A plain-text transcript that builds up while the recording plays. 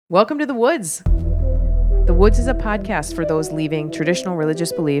Welcome to The Woods. The Woods is a podcast for those leaving traditional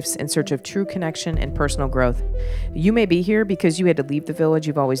religious beliefs in search of true connection and personal growth. You may be here because you had to leave the village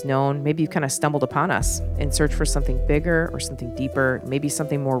you've always known. Maybe you've kind of stumbled upon us in search for something bigger or something deeper, maybe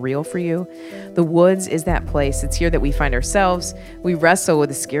something more real for you. The Woods is that place. It's here that we find ourselves. We wrestle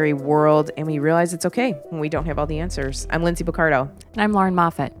with a scary world, and we realize it's okay when we don't have all the answers. I'm Lindsay Picardo. And I'm Lauren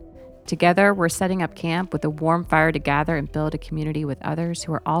Moffat. Together, we're setting up camp with a warm fire to gather and build a community with others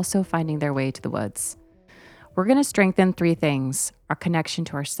who are also finding their way to the woods. We're going to strengthen three things: our connection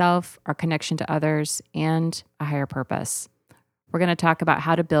to ourselves, our connection to others, and a higher purpose. We're going to talk about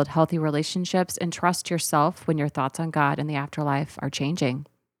how to build healthy relationships and trust yourself when your thoughts on God and the afterlife are changing.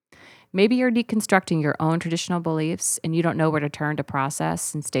 Maybe you're deconstructing your own traditional beliefs and you don't know where to turn to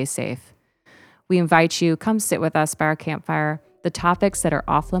process and stay safe. We invite you, come sit with us by our campfire. The topics that are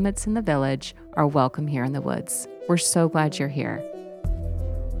off limits in the village are welcome here in the woods. We're so glad you're here.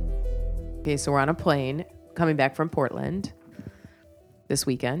 Okay, so we're on a plane coming back from Portland this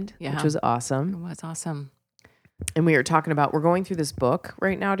weekend, which was awesome. It was awesome. And we were talking about, we're going through this book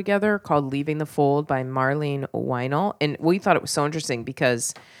right now together called Leaving the Fold by Marlene Winell. And we thought it was so interesting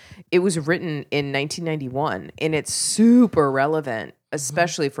because it was written in 1991 and it's super relevant,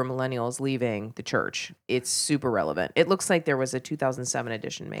 especially for millennials leaving the church. It's super relevant. It looks like there was a 2007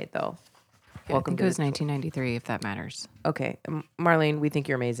 edition made though. Yeah, I think it was 1993, if that matters. Okay. Marlene, we think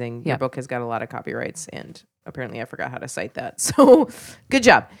you're amazing. Your Yep. book has got a lot of copyrights, and apparently I forgot how to cite that. So good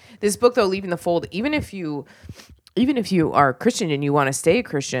job. This book, though, Leaving the Fold, even if you are a Christian and you want to stay a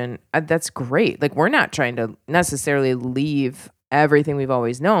Christian, that's great. Like, we're not trying to necessarily leave everything we've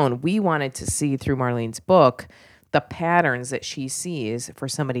always known. We wanted to see through Marlene's book the patterns that she sees for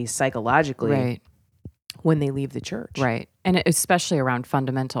somebody psychologically Right. when they leave the church. Right. And especially around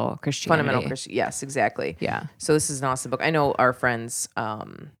fundamental Christianity. Fundamental Christian. Yes, exactly. Yeah. So this is an awesome book. I know our friends,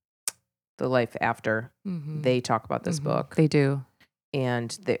 The Life After, they talk about this book. They do. And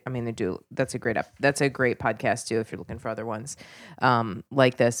they do. That's a great podcast too, if you're looking for other ones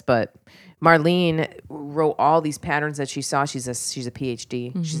like this. But Marlene wrote all these patterns that she saw. She's a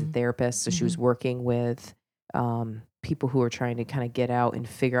PhD. She's a therapist. So she was working with people who are trying to kind of get out and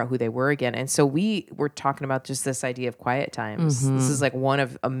figure out who they were again. And so we were talking about just this idea of quiet times. This is like one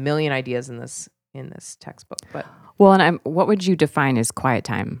of a million ideas in this textbook. But well, and what would you define as quiet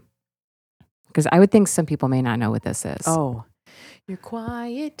time? Because I would think some people may not know what this is. Oh, your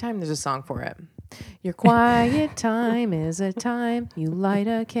quiet time. There's a song for it. Your quiet time is a time you light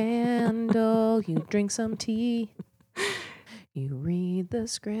a candle, you drink some tea. You read the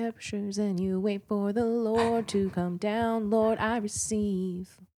scriptures and you wait for the Lord to come down. Lord, I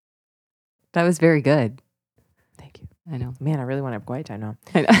receive. That was very good. Thank you. I know. Man, I really want to have quiet time now.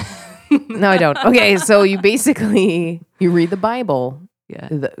 I know. No, I don't. Okay, so you read the Bible. Yeah.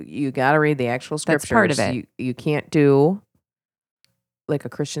 You got to read the actual scriptures. That's part of it. You can't do like a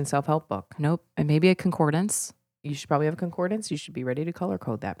Christian self-help book. Nope. And maybe a concordance. You should probably have a concordance. You should be ready to color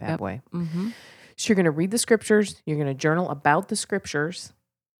code that bad boy. Mm-hmm. So you're going to read the scriptures. You're going to journal about the scriptures.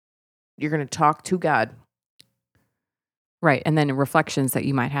 You're going to talk to God. Right. And then reflections that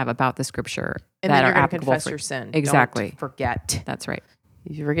you might have about the scripture And that then are you're going to applicable confess for your sin. Exactly. Don't forget. That's right.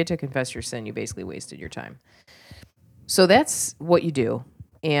 If you forget to confess your sin, you basically wasted your time. So that's what you do.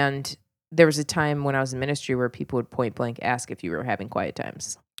 And there was a time when I was in ministry where people would point blank ask if you were having quiet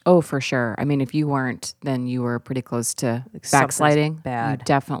times. Oh, for sure. I mean, if you weren't, then you were pretty close to Like backsliding. something's bad. You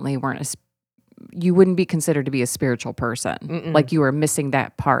definitely weren't. You wouldn't be considered to be a spiritual person. Mm-mm. Like you were missing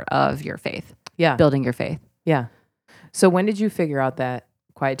that part of your faith. Yeah. Building your faith. Yeah. So when did you figure out that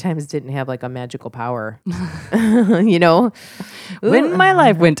quiet times didn't have like a magical power? You know? When my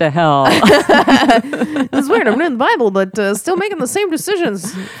life went to hell. It's weird. I'm reading the Bible, but still making the same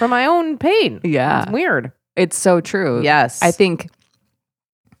decisions for my own pain. Yeah. It's weird. It's so true. Yes. I think,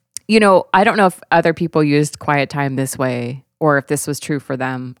 I don't know if other people used quiet time this way or if this was true for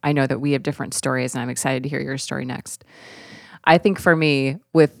them. I know that we have different stories and I'm excited to hear your story next. I think for me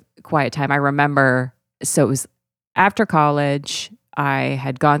with quiet time, I remember, so it was after college, I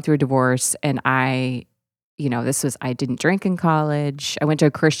had gone through a divorce and I didn't drink in college. I went to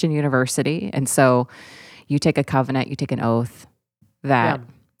a Christian university. And so you take a covenant, you take an oath that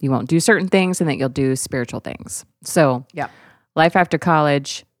you won't do certain things and that you'll do spiritual things. So life after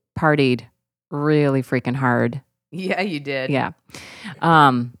college, partied really freaking hard. Yeah, you did. Yeah.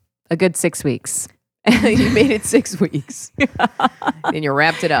 A good 6 weeks. You made it 6 weeks. And you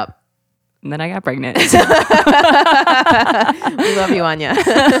wrapped it up. And then I got pregnant. We love you, Anya.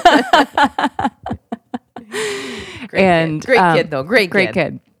 Great kid though. Great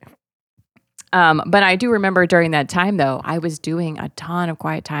kid. But I do remember during that time, though, I was doing a ton of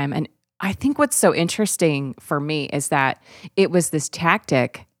quiet time. And I think what's so interesting for me is that it was this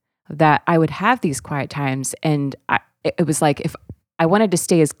tactic that I would have these quiet times. And it was like if I wanted to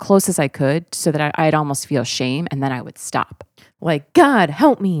stay as close as I could so that I'd almost feel shame, and then I would stop. Like, God,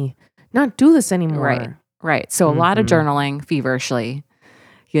 help me not do this anymore. Right. Right. So a lot of journaling feverishly,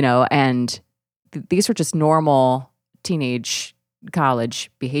 and these were just normal teenage college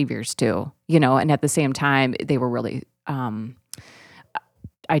behaviors too, and at the same time, they were really, I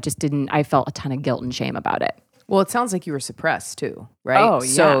felt a ton of guilt and shame about it. Well, it sounds like you were suppressed too, right? Oh,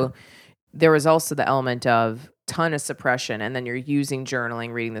 yeah. So there was also the element of ton of suppression, and then you're using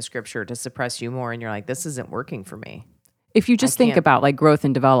journaling, reading the scripture to suppress you more, and you're like, this isn't working for me. If you just think about like growth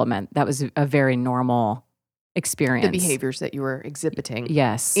and development, that was a very normal experience. The behaviors that you were exhibiting.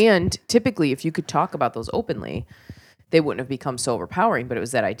 Yes. And typically, if you could talk about those openly, they wouldn't have become so overpowering. But it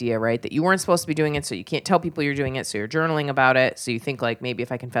was that idea, right? That you weren't supposed to be doing it, so you can't tell people you're doing it, so you're journaling about it. So you think like, maybe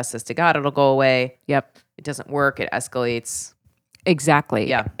if I confess this to God, it'll go away. Yep. It doesn't work. It escalates. Exactly.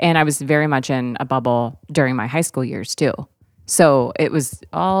 Yeah. And I was very much in a bubble during my high school years too. So it was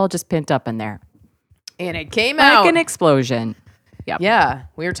all just pent up in there. And it came out. Like an explosion. Yep. Yeah.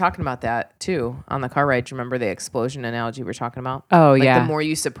 We were talking about that too on the car ride. Do you remember the explosion analogy we were talking about? Oh, like yeah. The more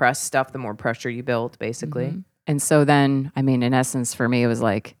you suppress stuff, the more pressure you build, basically. Mm-hmm. And so then, in essence, for me, it was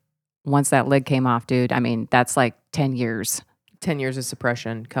like, once that lid came off, dude, that's like 10 years. 10 years of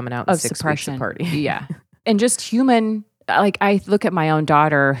suppression coming out in 6 weeks of party. Yeah. And just human, like I look at my own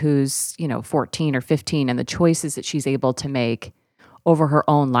daughter who's, 14 or 15, and the choices that she's able to make over her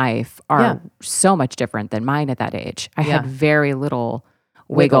own life are so much different than mine at that age. I had very little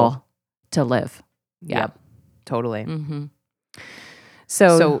wiggle to live. Yeah. Yep. Totally. Mm-hmm.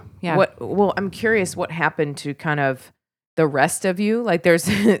 So yeah. I'm curious what happened to kind of the rest of you. Like there's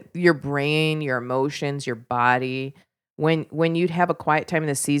your brain, your emotions, your body. When you'd have a quiet time in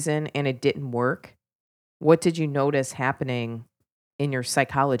the season and it didn't work, what did you notice happening in your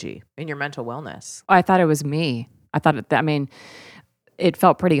psychology, in your mental wellness? I thought it was me. I thought it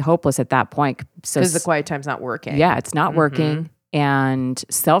felt pretty hopeless at that point. Because the quiet time's not working. Yeah, it's not working. And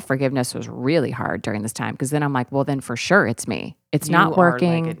self-forgiveness was really hard during this time, because then I'm like, well, then for sure it's me. It's not working.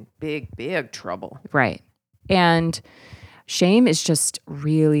 You are like in big, big trouble. Right. And shame is just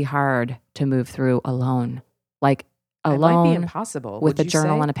really hard to move through alone. Like alone. It might be impossible. With a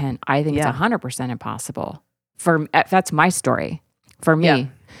journal and a pen. I think it's 100% impossible. That's my story. For me.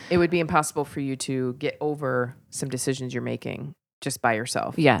 It would be impossible for you to get over some decisions you're making just by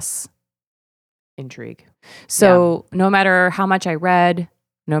yourself. Yes. Intrigue. So no matter how much I read,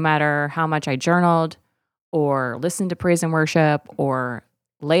 no matter how much I journaled or listened to praise and worship or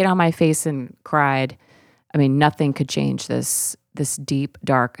laid on my face and cried, nothing could change this deep,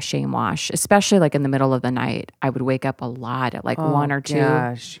 dark shame wash, especially like in the middle of the night. I would wake up a lot at like 1 or 2.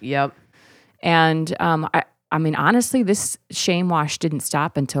 Gosh. Yep. And honestly, this shame wash didn't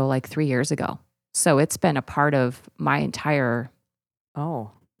stop until like 3 years ago. So it's been a part of my entire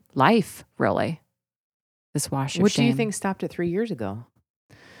life, really. This wash of shame. What do you think stopped it 3 years ago?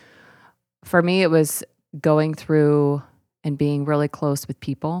 For me, it was going through and being really close with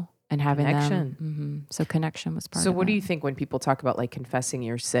people and having connection. Them. So connection was part of it. So what do you think when people talk about like confessing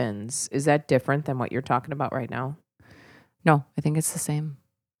your sins? Is that different than what you're talking about right now? No, I think it's the same.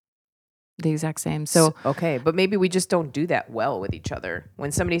 The exact same. So okay, but maybe we just don't do that well with each other.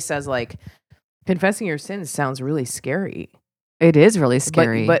 When somebody says like, confessing your sins sounds really scary. It is really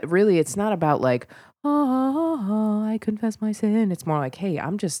scary. But really, it's not about like, I confess my sin. It's more like, hey,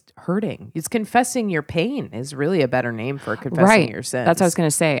 I'm just hurting. It's confessing your pain is really a better name for confessing your sins. That's what I was going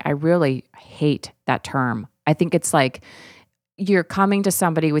to say. I really hate that term. I think it's like you're coming to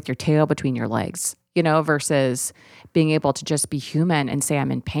somebody with your tail between your legs, versus being able to just be human and say,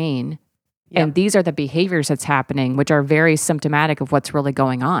 I'm in pain. Yep. And these are the behaviors that's happening, which are very symptomatic of what's really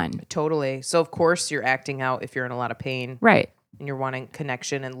going on. Totally. So, of course, you're acting out if you're in a lot of pain. Right. And you're wanting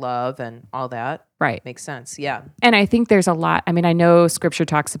connection and love and all that. Right. Makes sense. Yeah. And I think there's a lot. I know scripture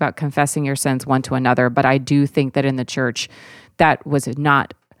talks about confessing your sins one to another, but I do think that in the church, that was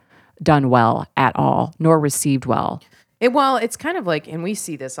not done well at all, nor received well. It's kind of like, and we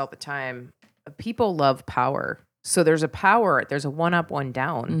see this all the time, people love power. So there's a one up, one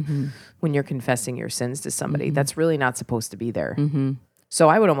down when you're confessing your sins to somebody. That's really not supposed to be there. So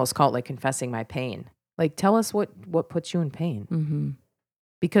I would almost call it like confessing my pain. Like, tell us what puts you in pain.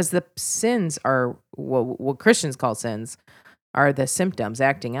 Because the sins are, what Christians call sins, are the symptoms,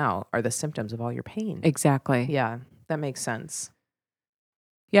 acting out, are the symptoms of all your pain. Exactly. Yeah, that makes sense.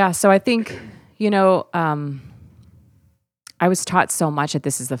 Yeah, so I think, I was taught so much that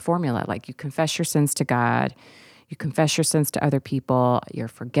this is the formula. Like you confess your sins to God, you confess your sins to other people, you're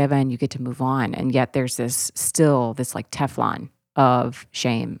forgiven, you get to move on. And yet there's this like Teflon of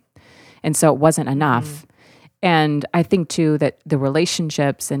shame. And so it wasn't enough. And I think too that the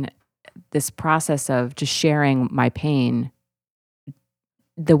relationships and this process of just sharing my pain,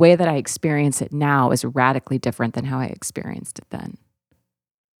 the way that I experience it now is radically different than how I experienced it then.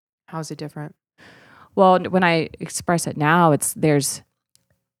 How's it different? Well, when I express it now, there's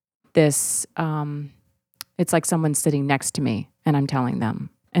this, it's like someone sitting next to me and I'm telling them.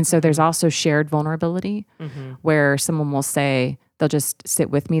 And so there's also shared vulnerability where someone will say, they'll just sit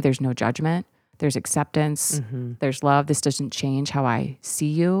with me. There's no judgment. There's acceptance. There's love. This doesn't change how I see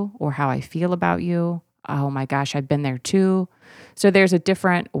you or how I feel about you. Oh my gosh, I've been there too. So there's a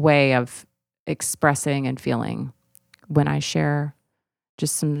different way of expressing and feeling when I share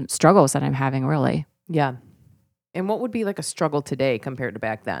just some struggles that I'm having, really. Yeah. And what would be like a struggle today compared to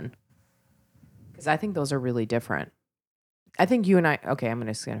back then? Because I think those are really different. I think you and I, okay, I'm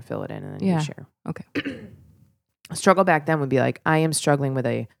just going to fill it in and then you share. Okay. A struggle back then would be like, I am struggling with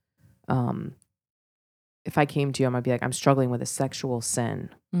a, if I came to you, I might be like, I'm struggling with a sexual sin,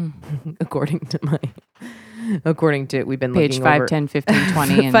 according to, we've been Page looking 5, over 10, 15,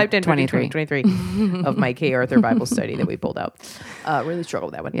 20, and 5, 10, 23. 23 of my K. Arthur Bible study that we pulled out. Really struggle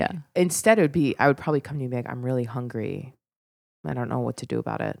with that one. Yeah. Instead, it would be, I would probably come to you and be like, I'm really hungry. I don't know what to do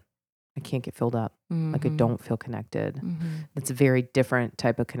about it. I can't get filled up. Like I don't feel connected. It's a very different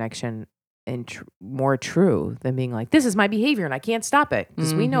type of connection and more true than being like, this is my behavior and I can't stop it.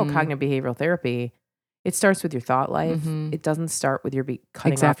 Because we know cognitive behavioral therapy, it starts with your thought life. It doesn't start with your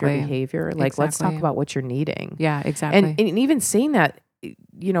cutting off your behavior. Like, let's talk about what you're needing. Yeah, exactly. And even saying that,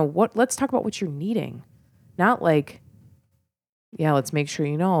 let's talk about what you're needing. Not like, yeah, let's make sure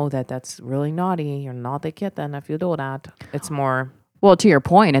you know that that's really naughty. You're not the kitten if you do that. It's more... Well, to your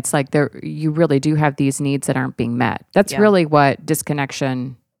point, it's like you really do have these needs that aren't being met. That's really what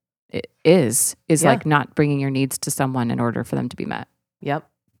disconnection is like not bringing your needs to someone in order for them to be met. Yep.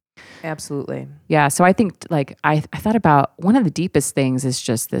 Absolutely. Yeah. So I think like I thought about one of the deepest things is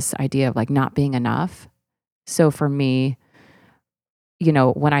just this idea of like not being enough. So for me,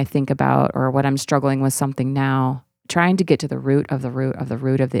 when I think about or when I'm struggling with something now, trying to get to the root of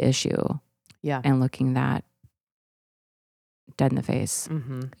the issue. Yeah. And looking that dead in the face,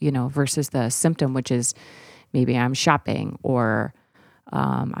 versus the symptom, which is maybe I'm shopping or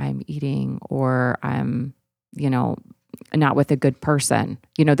I'm eating or I'm, not with a good person.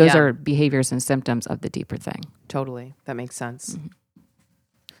 Those are behaviors and symptoms of the deeper thing. Totally. That makes sense.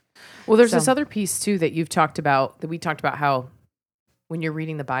 Well, there's this other piece too that we talked about how when you're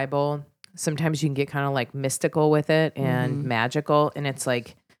reading the Bible, sometimes you can get kind of like mystical with it and magical. And it's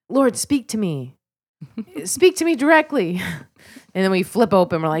like, Lord, speak to me. Speak to me directly. And then we flip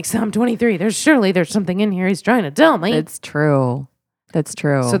open, we're like, Psalm 23, there's something in here he's trying to tell me. It's true. That's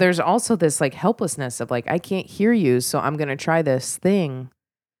true. So there's also this like helplessness of like, I can't hear you, so I'm going to try this thing.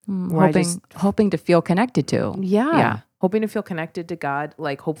 Hoping to feel connected to. Yeah. Hoping to feel connected to God.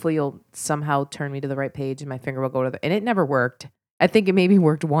 Like hopefully you'll somehow turn me to the right page and my finger will go to and it never worked. I think it maybe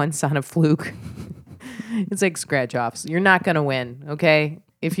worked once on a fluke. It's like scratch offs. You're not going to win. Okay.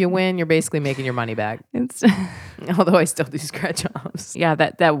 If you win, you're basically making your money back. Although I still do scratch offs. Yeah,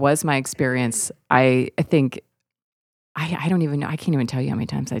 that was my experience. I think I don't even know. I can't even tell you how many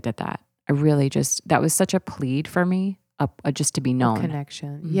times I did that. I really that was such a plead for me, just to be known.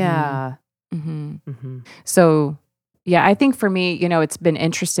 Connection. Yeah. So, yeah, I think for me, it's been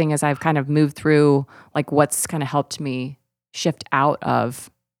interesting as I've kind of moved through like what's kind of helped me shift out of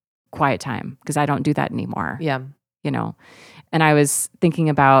quiet time because I don't do that anymore. Yeah. And I was thinking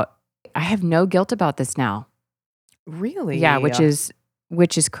about, I have no guilt about this now. Really? Yeah, which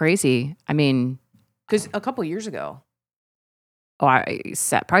is crazy. I mean, because a couple years ago.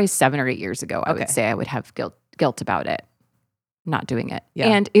 Probably 7 or 8 years ago, I would say I would have guilt about it, not doing it. Yeah.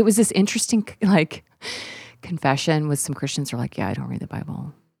 And it was this interesting like confession with some Christians who are like, yeah, I don't read the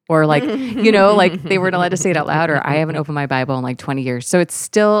Bible. Or like, like they weren't allowed to say it out loud, or I haven't opened my Bible in like 20 years. So it's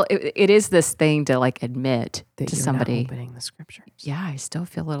still, it is this thing to like admit that to you're somebody. not opening the scriptures. Yeah, I still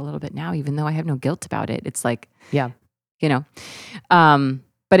feel it a little bit now, even though I have no guilt about it. It's like, yeah,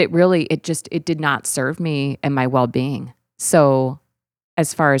 but it did not serve me and my well-being. So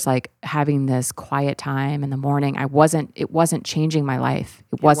as far as like having this quiet time in the morning, it wasn't changing my life.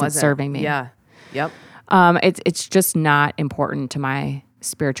 It wasn't serving me. Yeah. Yep. It's just not important to my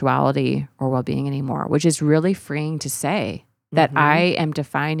spirituality or well-being anymore, which is really freeing to say that I am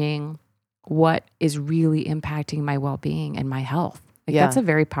defining what is really impacting my well-being and my health. Like that's a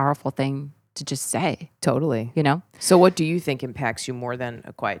very powerful thing to just say, Totally. you know? So what do you think impacts you more than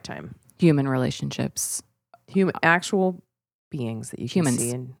a quiet time? Human relationships, Actual beings that you can Humans.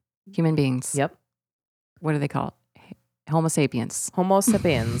 see. And human beings. yep. What do they call it? Homo sapiens. Homo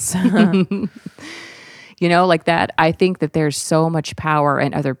sapiens. You know, like that. I think that there's so much power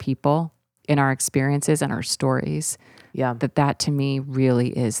in other people, in our experiences and our stories, Yeah. that to me really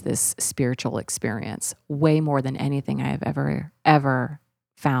is this spiritual experience, way more than anything I have ever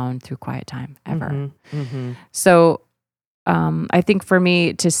found through quiet time, ever. So I think for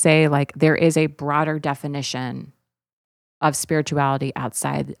me to say, like, there is a broader definition of spirituality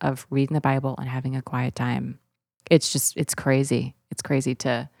outside of reading the Bible and having a quiet time. It's crazy. It's crazy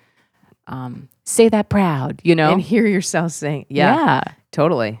to say that proud, you know? And hear yourself saying, yeah,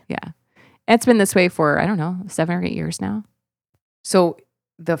 totally. Yeah. And it's been this way for, I don't know, 7 or 8 years now. So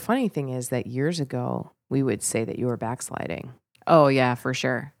the funny thing is that years ago, we would say that you were backsliding. Oh, yeah, for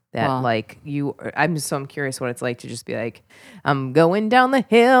sure. That Well, I'm curious what it's like to just be like, I'm going down the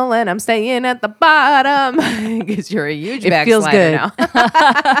hill and I'm staying at the bottom because you're a huge it feels backslider good.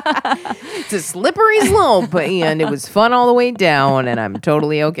 now. It's a slippery slope, and it was fun all the way down, and I'm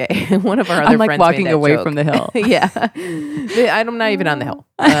totally okay. One of our other I'm like friends walking made that away joke. from the hill. Yeah, I'm not even on the hill.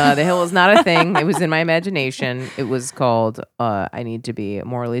 The hill is not a thing. It was in my imagination. It was called I need to be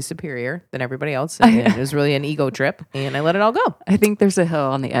morally superior than everybody else, and it was really an ego trip, and I let it all go. I think there's a hill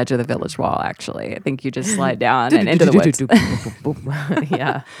on the edge of the village wall, actually. I think you just slide down and into the woods.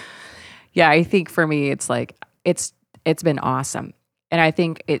 Yeah. Yeah, I think for me, it's like, it's been awesome. And I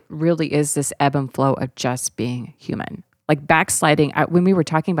think it really is this ebb and flow of just being human. Like backsliding, when we were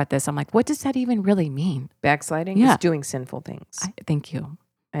talking about this, I'm like, what does that even really mean? Backsliding Yeah. is doing sinful things. Thank you.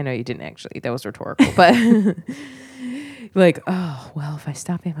 I know you didn't actually. That was rhetorical. But like, oh, well, if I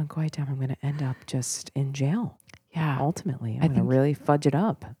stop having quiet time, I'm going to end up just in jail. Yeah. Ultimately, I I'm going to think- really fudge it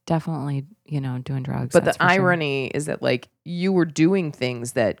up. Definitely, doing drugs. But that's the for sure. irony is that, like, you were doing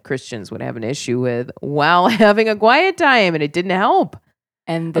things that Christians would have an issue with while having a quiet time, and it didn't help.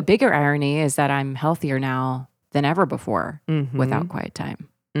 And the bigger irony is that I'm healthier now than ever before without quiet time.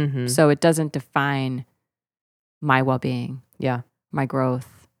 Mm-hmm. So it doesn't define my well-being, Yeah. my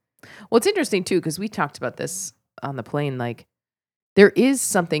growth. Well, it's interesting, too, because we talked about this on the plane. Like, there is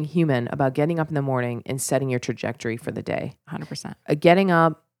something human about getting up in the morning and setting your trajectory for the day. 100%. Getting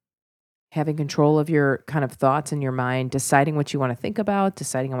up, having control of your kind of thoughts in your mind, deciding what you want to think about,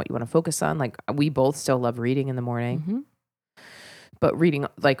 deciding on what you want to focus on. Like, we both still love reading in the morning, Mm-hmm. but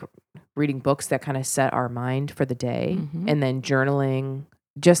reading books that kind of set our mind for the day, Mhm. and then journaling.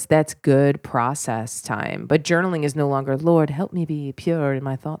 Just that's good process time. But journaling is no longer, Lord, help me be pure in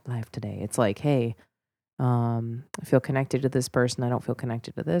my thought life today. It's like, hey, I feel connected to this person. I don't feel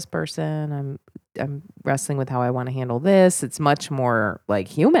connected to this person. I'm wrestling with how I want to handle this. It's much more like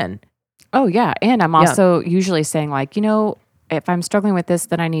human. Oh, yeah. And I'm also usually saying, like, if I'm struggling with this,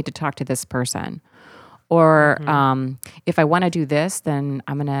 then I need to talk to this person. Or if I want to do this, then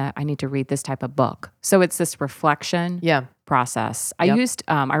I need to read this type of book. So it's this reflection process. Yep.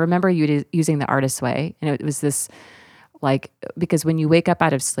 I remember using the Artist's Way, and it was this, like, because when you wake up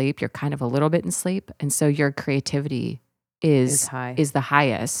out of sleep, you're kind of a little bit in sleep. And so your creativity is high. the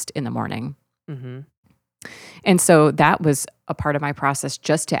highest in the morning. Mm-hmm. And so that was a part of my process,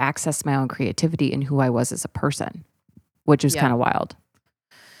 just to access my own creativity and who I was as a person, which was kind of wild.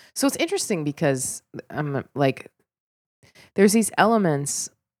 So it's interesting because there's these elements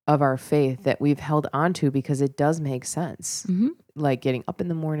of our faith that we've held on to because it does make sense. Mm-hmm. Like getting up in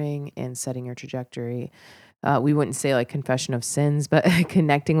the morning and setting your trajectory. We wouldn't say like confession of sins, but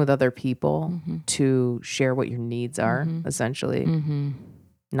connecting with other people to share what your needs are, essentially. Mm-hmm.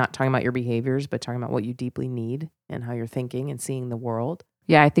 Not talking about your behaviors, but talking about what you deeply need and how you're thinking and seeing the world.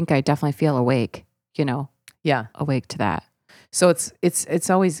 Yeah, I think I definitely feel awake, Yeah. awake to that. So it's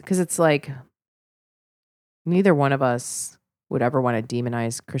always, because it's like neither one of us would ever want to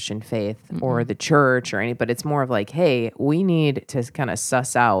demonize Christian faith or the church or any, but it's more of like, hey, we need to kind of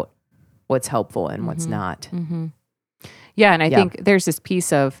suss out what's helpful and what's not. Mm-hmm. Yeah, and I think there's this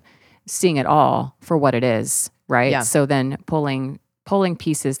piece of seeing it all for what it is, right? Yeah. So then pulling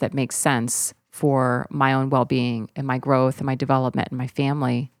pieces that make sense for my own well-being and my growth and my development and my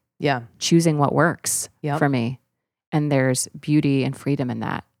family. Yeah. Choosing what works Yep. for me. And there's beauty and freedom in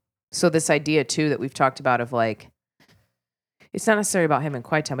that. So this idea too that we've talked about of like, it's not necessarily about having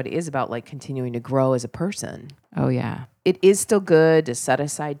quiet time, but it is about like continuing to grow as a person. Oh, yeah. It is still good to set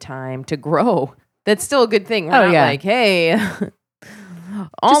aside time to grow. That's still a good thing. We're not yeah. like, hey,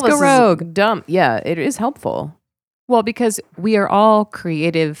 all Just this go is rogue. dumb. Yeah, it is helpful. Well, because we are all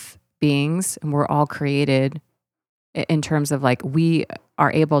creative beings and we're all created in terms of like we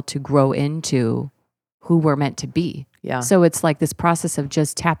are able to grow into who we're meant to be. Yeah. So it's like this process of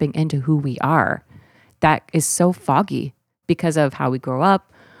just tapping into who we are that is so foggy because of how we grow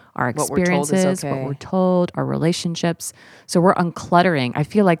up, our What we're told is experiences, okay. what we're told, our relationships. So we're uncluttering. I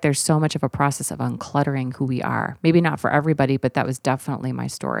feel like there's so much of a process of uncluttering who we are. Maybe not for everybody, but that was definitely my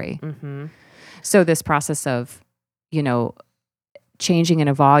story. Mm-hmm. So this process of, changing and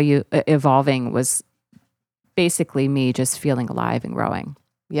evolving was basically me just feeling alive and growing.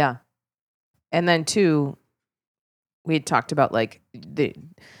 Yeah. And then too, we had talked about like the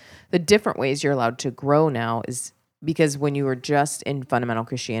different ways you're allowed to grow now is because when you were just in fundamental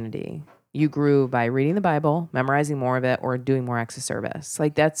Christianity, you grew by reading the Bible, memorizing more of it, or doing more acts of service.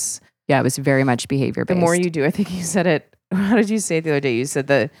 Like that's it was very much behavior based. the more you do. I think you said it. How did you say it the other day? You said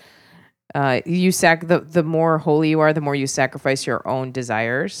the more holy you are, the more you sacrifice your own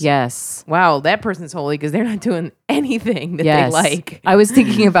desires. Yes. Wow, that person's holy because they're not doing anything that they like. I was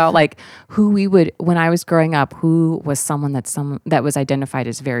thinking about like when I was growing up, who was someone that was identified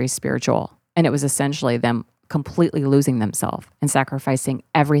as very spiritual. And it was essentially them completely losing themselves and sacrificing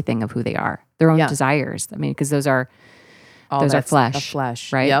everything of who they are, their own desires. I mean, because those are flesh. The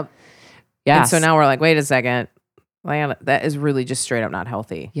flesh, right? Yep. Yeah. And so now we're like, wait a second. That is really just straight up not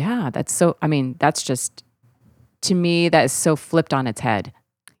healthy. Yeah, that's just, to me, that is so flipped on its head,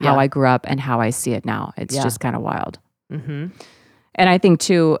 how I grew up and how I see it now. It's just kind of wild. Mm-hmm. And I think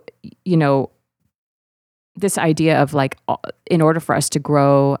too, this idea of like, in order for us to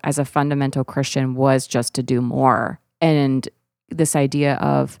grow as a fundamental Christian was just to do more. And this idea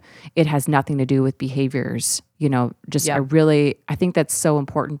of it has nothing to do with behaviors, I think that's so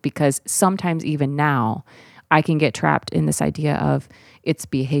important because sometimes even now, I can get trapped in this idea of it's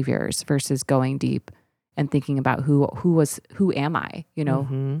behaviors versus going deep and thinking about who am I,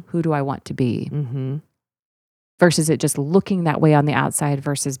 who do I want to be, versus it just looking that way on the outside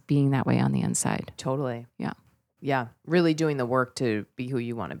versus being that way on the inside. Totally. Yeah. Yeah. Really doing the work to be who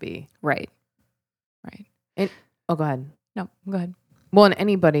you want to be. Right. And, go ahead. No, go ahead. Well, and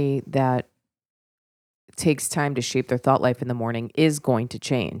anybody that takes time to shape their thought life in the morning is going to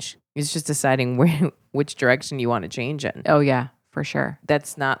change. It's just deciding which direction you want to change in. Oh, yeah, for sure.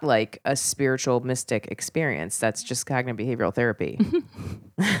 That's not like a spiritual mystic experience. That's just cognitive behavioral therapy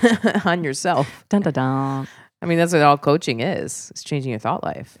on yourself. Dun, dun, dun. I mean, that's what all coaching is. It's changing your thought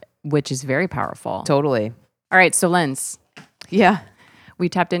life. Which is very powerful. Totally. All right, so Linz. Yeah. We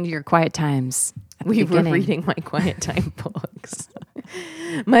tapped into your quiet times. We were reading my quiet time books.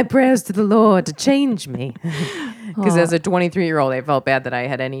 My prayers to the Lord to change me. Because as a 23-year-old, I felt bad that I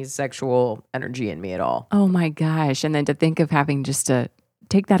had any sexual energy in me at all. Oh my gosh. And then to think of having just to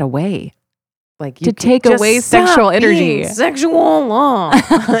take that away. Like to take away sexual energy. Sexual.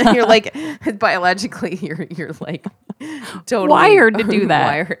 You're like, biologically, you're like totally wired to do that.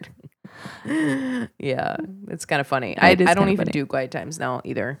 Wired. Yeah, it's kind of funny. I don't even do quiet times now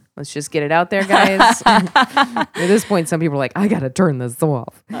either. Let's just get it out there, guys. At this point, some people are like, I gotta turn this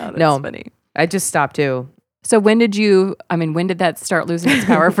off. Oh, that's funny. I just stopped too. So when did that start losing its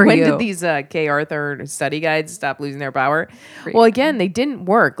power for when you? When did these Kay Arthur study guides stop losing their power? Well, again, they didn't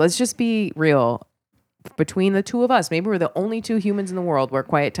work. Let's just be real. Between the two of us, maybe we're the only two humans in the world where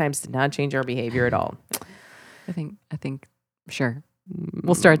quiet times did not change our behavior at all. I think, sure.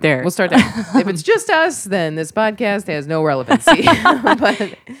 We'll start there. If it's just us, then this podcast has no relevancy. But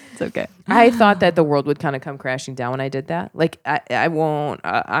it's okay. I thought that the world would kind of come crashing down when I did that. Like, I won't,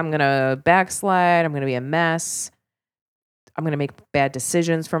 I'm going to backslide. I'm going to be a mess. I'm going to make bad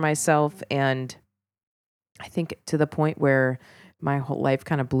decisions for myself. And I think to the point where my whole life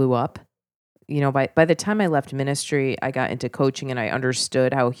kind of blew up. By the time I left ministry, I got into coaching and I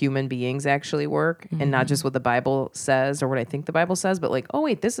understood how human beings actually work and not just what the Bible says or what I think the Bible says, but like, oh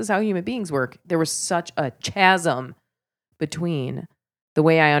wait, this is how human beings work. There was such a chasm between the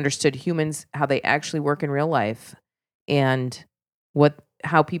way I understood humans, how they actually work in real life, and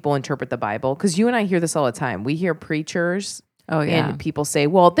how people interpret the Bible. Because you and I hear this all the time. We hear preachers. Oh, yeah. And people say,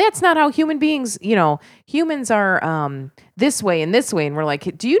 well, that's not how human beings, humans are this way and this way. And we're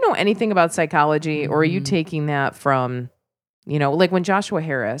like, do you know anything about psychology? Or are you taking that from, like when Joshua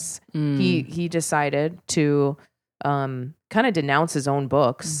Harris, he decided to kind of denounce his own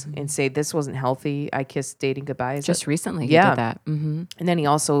books and say, this wasn't healthy. I kissed dating goodbye. Just recently he did that. Mm-hmm. And then he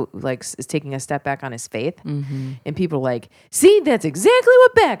also is taking a step back on his faith. Mm-hmm. And people are like, see, that's exactly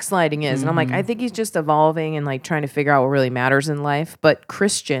what backsliding is. And I'm like, I think he's just evolving and like trying to figure out what really matters in life. But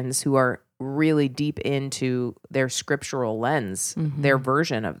Christians who are really deep into their scriptural lens, their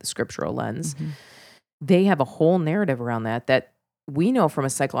version of the scriptural lens, they have a whole narrative around that we know from a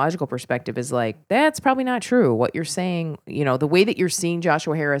psychological perspective is like, that's probably not true. What you're saying, the way that you're seeing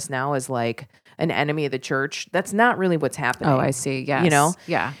Joshua Harris now is like an enemy of the church. That's not really what's happening. Oh, I see. Yes.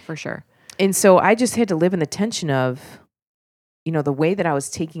 Yeah, for sure. And so I just had to live in the tension of, the way that I was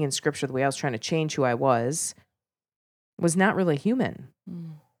taking in scripture, the way I was trying to change who I was not really human.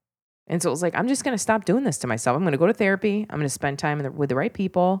 And so it was like, I'm just going to stop doing this to myself. I'm going to go to therapy. I'm going to spend time with the right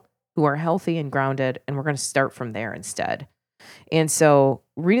people who are healthy and grounded, and we're going to start from there instead. And so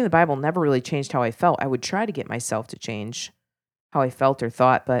reading the Bible never really changed how I felt. I would try to get myself to change how I felt or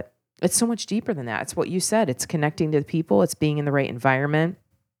thought, but it's so much deeper than that. It's what you said. It's connecting to the people. It's being in the right environment.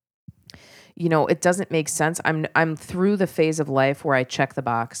 It doesn't make sense. I'm through the phase of life where I check the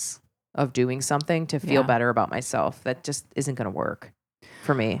box of doing something to feel better about myself. That just isn't going to work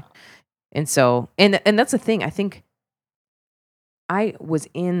for me. And so, and that's the thing. I think I was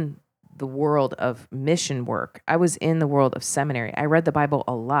in the world of mission work. I was in the world of seminary. I read the Bible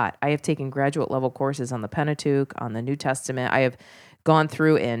a lot. I have taken graduate level courses on the Pentateuch, on the New Testament. I have gone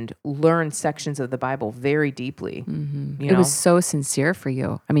through and learned sections of the Bible very deeply. It was so sincere for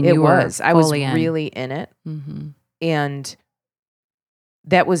you. I mean, I was really in it. And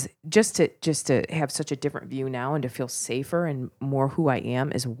that was just to have such a different view now and to feel safer and more who I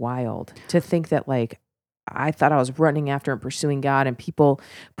am is wild. To think that like I thought I was running after and pursuing God, and people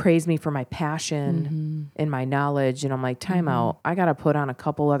praise me for my passion and my knowledge, and I'm like, time out. I got to put on a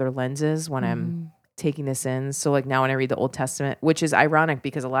couple other lenses when I'm taking this in. So like now when I read the Old Testament, which is ironic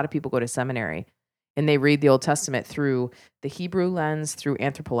because a lot of people go to seminary and they read the Old Testament through the Hebrew lens, through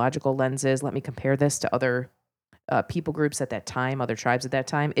anthropological lenses. Let me compare this to other people groups at that time, other tribes at that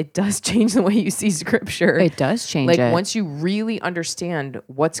time. It does change the way you see scripture. It does change it. Once you really understand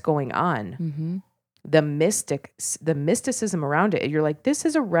what's going on, the mysticism around it, you're like, this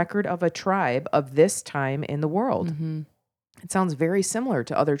is a record of a tribe of this time in the world. It sounds very similar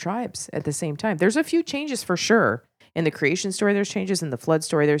to other tribes at the same time. There's a few changes for sure. In the creation story, there's changes. In the flood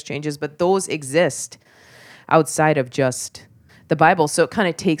story, there's changes. But those exist outside of just the Bible. So it kind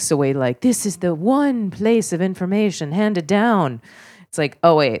of takes away like, this is the one place of information handed down. It's like,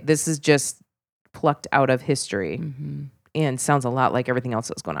 oh, wait, this is just plucked out of history and sounds a lot like everything else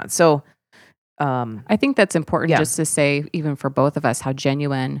that's going on. So I think that's important just to say, even for both of us, how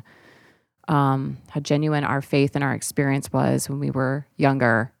genuine our faith and our experience was when we were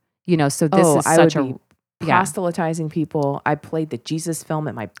younger. So this is such a proselytizing people. I played the Jesus film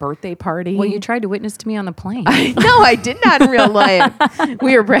at my birthday party. Well, you tried to witness to me on the plane. No, I did not in real life.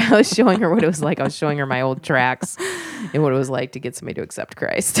 I was showing her what it was like. I was showing her my old tracks and what it was like to get somebody to accept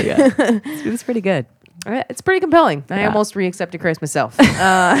Christ. It was pretty good. It's pretty compelling. I almost re-accepted Christ myself.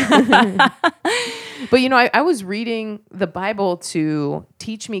 But, I was reading the Bible to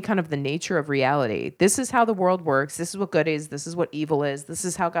teach me kind of the nature of reality. This is how the world works. This is what good is. This is what evil is. This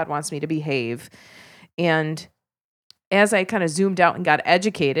is how God wants me to behave. And as I kind of zoomed out and got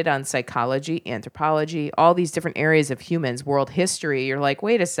educated on psychology, anthropology, all these different areas of humans, world history, you're like,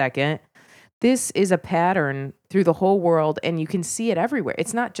 wait a second. This is a pattern through the whole world, and you can see it everywhere.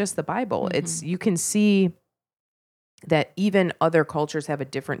 It's not just the Bible. You can see that even other cultures have a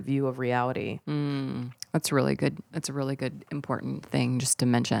different view of reality. That's really good. That's a really good, important thing just to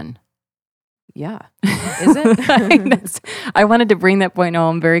mention. Yeah. Is it? I wanted to bring that point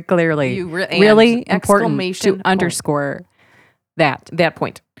home very clearly. Really important to underscore that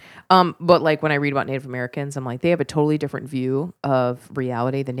point. But like when I read about Native Americans, I'm like, they have a totally different view of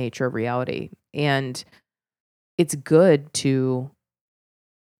reality, the nature of reality. And it's good to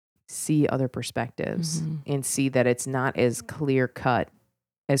see other perspectives and see that it's not as clear cut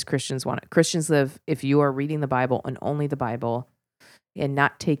as Christians want it. Christians live, if you are reading the Bible and only the Bible and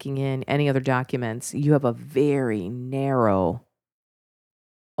not taking in any other documents, you have a very narrow,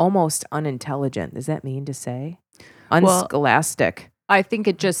 almost unintelligent, does that mean to say? Unscholastic. I think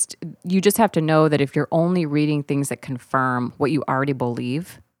you just have to know that if you're only reading things that confirm what you already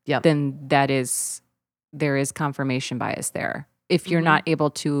believe, then there is confirmation bias there. If you're not able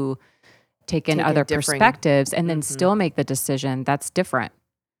to take in other perspectives and then still make the decision, that's different.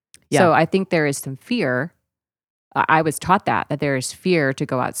 Yeah. So I think there is some fear. I was taught that there is fear to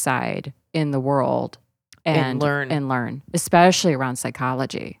go outside in the world and learn, especially around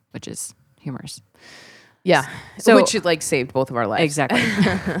psychology, which is humorous. Yeah. So, which saved both of our lives. Exactly.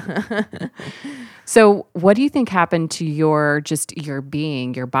 So what do you think happened to your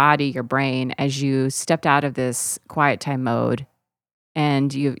being, your body, your brain, as you stepped out of this quiet time mode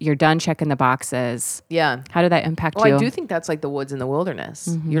and you're done checking the boxes? Yeah. How did that impact you? Well, I do think that's like the woods in the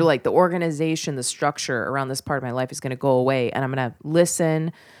wilderness. You're like, the organization, the structure around this part of my life is going to go away, and I'm going to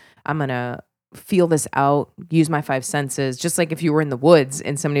listen. I'm going to feel this out, use my five senses. Just like if you were in the woods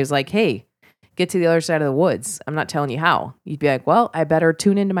and somebody was like, hey, get to the other side of the woods. I'm not telling you how. You'd be like, well, I better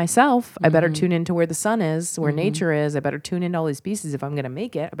tune into myself. I better tune into where the sun is, where nature is. I better tune into all these pieces if I'm going to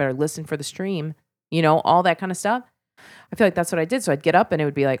make it. I better listen for the stream, all that kind of stuff. I feel like that's what I did. So I'd get up and it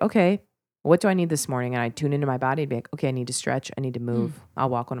would be like, okay, what do I need this morning? And I'd tune into my body and be like, okay, I need to stretch. I need to move. I'll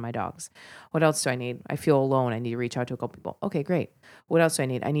walk one of my dogs. What else do I need? I feel alone. I need to reach out to a couple people. Okay, great. What else do I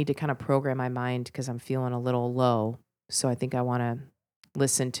need? I need to kind of program my mind because I'm feeling a little low. So I think I want to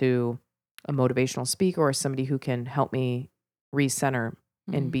listen to a motivational speaker or somebody who can help me recenter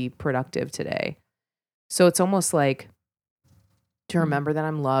and be productive today. So it's almost like to remember that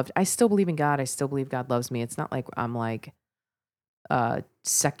I'm loved. I still believe in God. I still believe God loves me. It's not like I'm like a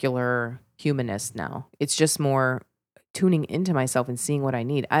secular humanist now. It's just more tuning into myself and seeing what I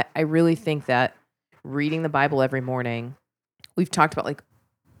need. I really think that reading the Bible every morning, we've talked about like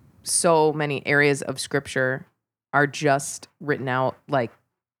so many areas of scripture are just written out like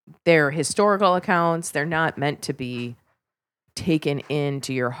they're historical accounts. They're not meant to be taken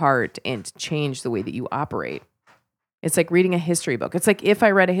into your heart and to change the way that you operate. It's like reading a history book. It's like if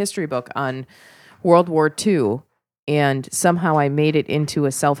I read a history book on World War II and somehow I made it into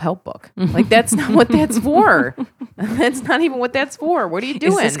a self-help book. Like that's not what that's for. That's not even what that's for. What are you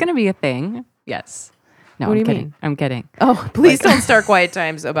doing? Is this going to be a thing? Yes. No, What do I'm you kidding. mean? I'm kidding. Oh, please don't start quiet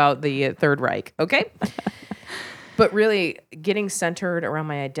times about the Third Reich, okay? But really getting centered around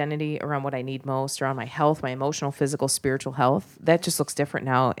my identity, around what I need most, around my health, my emotional, physical, spiritual health, that just looks different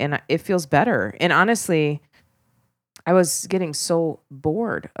now. And it feels better. And honestly, I was getting so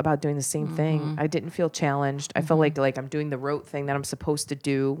bored about doing the same thing. I didn't feel challenged. I felt like I'm doing the rote thing that I'm supposed to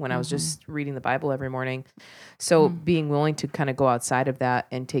do when I was just reading the Bible every morning. So being willing to kind of go outside of that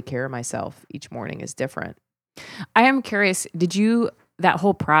and take care of myself each morning is different. I am curious, that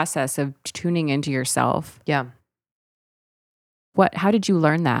whole process of tuning into yourself, Yeah. how did you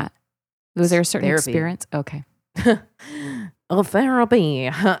learn that? Was there a certain Therapy. experience? Okay. Therapy.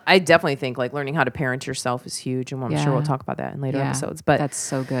 I definitely think like learning how to parent yourself is huge. And I'm sure we'll talk about that in later episodes. But that's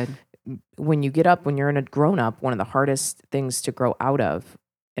so good. when you get up, when you're in a grown up, one of the hardest things to grow out of,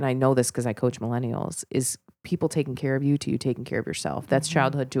 and I know this because I coach millennials, is people taking care of you to you taking care of yourself. That's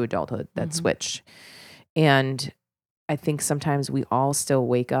childhood to adulthood, that switch. And I think sometimes we all still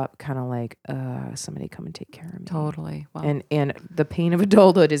wake up kind of like, somebody come and take care of me. Totally. Wow. And the pain of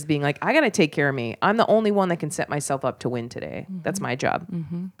adulthood is being like, I got to take care of me. I'm the only one that can set myself up to win today. That's my job.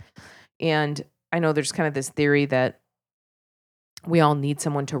 And I know there's kind of this theory that we all need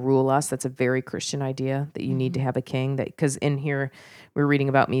someone to rule us. That's a very Christian idea that you need to have a king. That because in here we're reading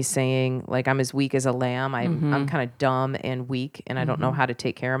about me saying like I'm as weak as a lamb. I'm kind of dumb and weak, and I don't know how to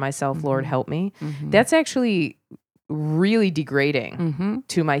take care of myself. Lord, help me. That's actually really degrading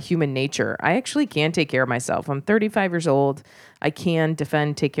to my human nature. I actually can take care of myself. I'm 35 years old. I can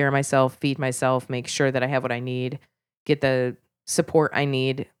take care of myself, feed myself, make sure that I have what I need, get the support I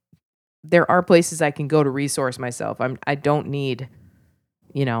need. There are places I can go to resource myself. I don't need,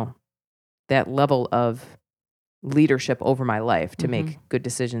 that level of leadership over my life to make good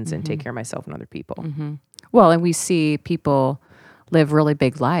decisions and take care of myself and other people. Well, and we see people live really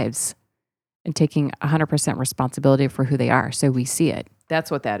big lives and taking 100% responsibility for who they are. So we see it. That's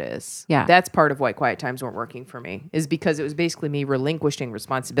what that is. Yeah. That's part of why quiet times weren't working for me, is because it was basically me relinquishing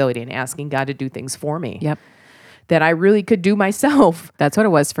responsibility and asking God to do things for me. Yep. That I really could do myself. That's what it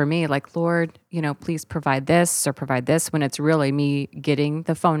was for me. Like, Lord, please provide this or provide this, when it's really me getting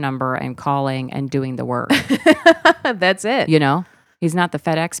the phone number and calling and doing the work. That's it. He's not the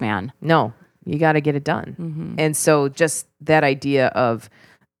FedEx man. No, you got to get it done. And so just that idea of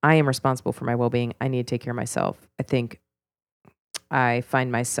I am responsible for my well-being. I need to take care of myself. I think I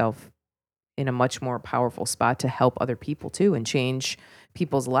find myself in a much more powerful spot to help other people too and change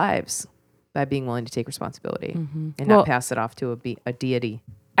people's lives by being willing to take responsibility and not pass it off to a deity.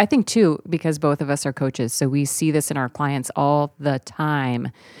 I think too, because both of us are coaches, so we see this in our clients all the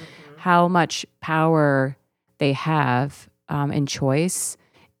time, how much power they have in choice,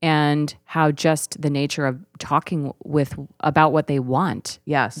 and how just the nature of talking about what they want.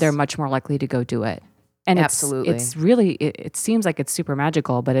 Yes. They're much more likely to go do it. And absolutely. It's really, it seems like it's super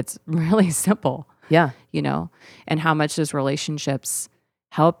magical, but it's really simple. Yeah. And how much those relationships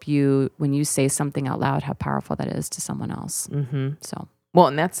help you when you say something out loud, how powerful that is to someone else. So, well,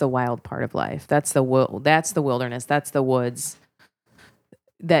 and that's the wild part of life. That's the wilderness. That's the woods.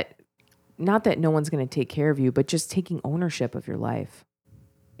 Not that no one's going to take care of you, but just taking ownership of your life.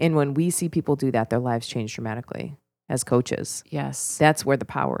 And when we see people do that, their lives change dramatically as coaches. Yes. That's where the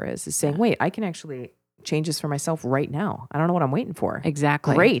power is saying, wait, I can actually change this for myself right now. I don't know what I'm waiting for.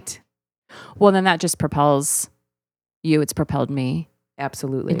 Exactly. Great. Well, then that just propels you. It's propelled me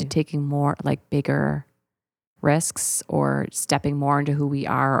Absolutely. into taking more like bigger risks or stepping more into who we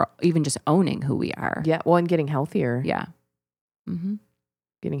are, or even just owning who we are. Yeah. Well, and getting healthier. Yeah. Mm-hmm.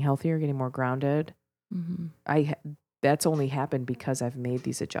 Getting healthier, getting more grounded. Mm-hmm. That's only happened because I've made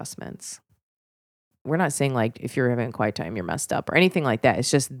these adjustments. We're not saying like if you're having a quiet time, you're messed up or anything like that.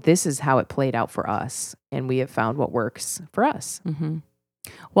 It's just this is how it played out for us, and we have found what works for us. Mm-hmm.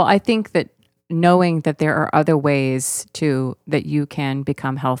 Well, I think that knowing that there are other ways that you can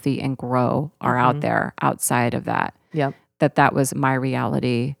become healthy and grow are out there outside of that. Yep. That was my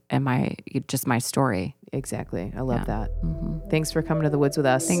reality and my story. Exactly. I love that. Mm-hmm. Thanks for coming to the woods with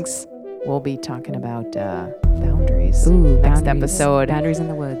us. Thanks. We'll be talking about boundaries. Ooh, next boundaries. episode. Boundaries in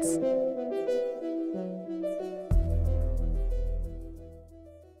the woods.